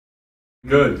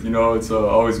Good. It's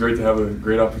always great to have a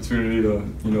great opportunity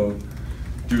to,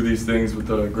 do these things with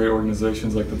great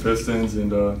organizations like the Pistons,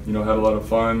 and had a lot of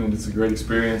fun, and it's a great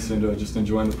experience, and just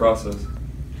enjoying the process.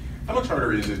 How much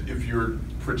harder is it if you're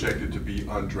projected to be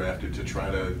undrafted to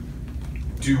try to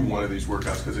do one of these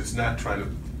workouts? Because it's not trying to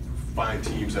find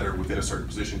teams that are within a certain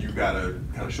position. You've got to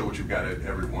kind of show what you've got at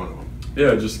every one of them.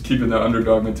 Yeah, just keeping that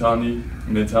underdog mentality,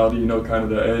 kind of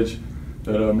the edge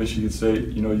that Michigan State,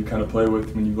 you kind of play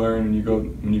with when you learn,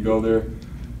 when you go there,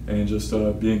 and just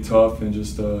being tough, and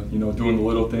just doing the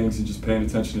little things, and just paying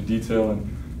attention to detail, and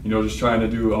just trying to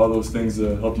do all those things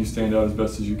to help you stand out as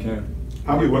best as you can.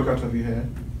 How many workouts have you had?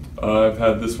 I've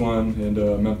had this one,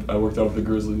 and I worked out with the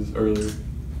Grizzlies earlier.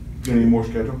 Any more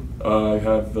scheduled? I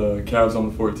have the Cavs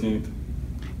on the 14th.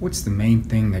 What's the main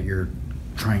thing that you're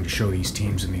trying to show these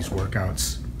teams in these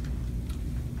workouts?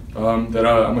 That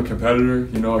I'm a competitor.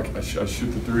 I shoot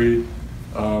the three.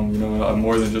 I'm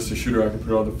more than just a shooter. I can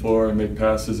put it on the floor and make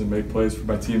passes and make plays for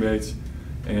my teammates.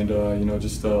 And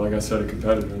like I said, a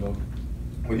competitor though.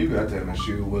 When you got to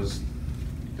MSU, was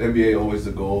the NBA always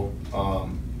the goal,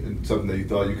 and something that you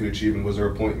thought you could achieve? And was there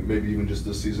a point, maybe even just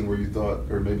this season, where you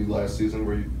thought, or maybe last season,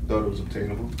 where you thought it was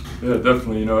obtainable? Yeah,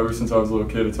 definitely. Ever since I was a little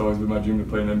kid, it's always been my dream to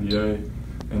play in the NBA.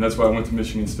 And that's why I went to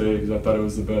Michigan State, because I thought it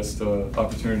was the best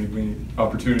opportunity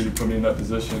to put me in that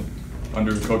position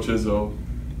under Coach Izzo.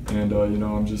 And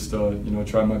I'm just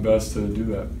trying my best to do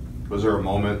that. Was there a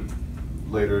moment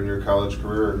later in your college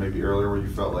career, or maybe earlier, where you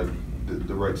felt like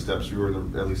the right steps, you were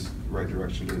in the at least right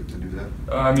direction to do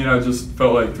that? I just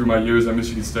felt like through my years at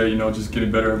Michigan State, just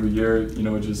getting better every year,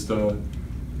 it just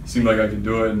seemed like I could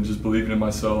do it, and just believing in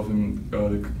myself, and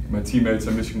my teammates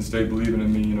at Michigan State believing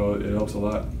in me, it helps a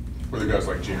lot. Were there guys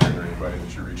like Jaren or anybody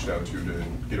that you reached out to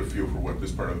get a feel for what this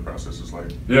part of the process is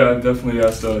like? Yeah, I definitely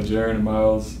asked Jaren and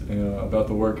Miles about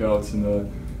the workouts,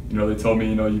 and they told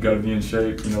me you got to be in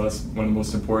shape. That's one of the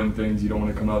most important things. You don't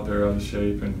want to come out there out of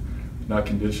shape and not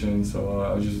conditioned. So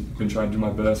I've just been trying to do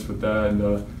my best with that,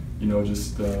 and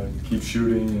just keep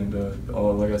shooting, and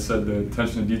like I said, the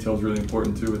attention to detail is really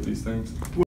important too with these things.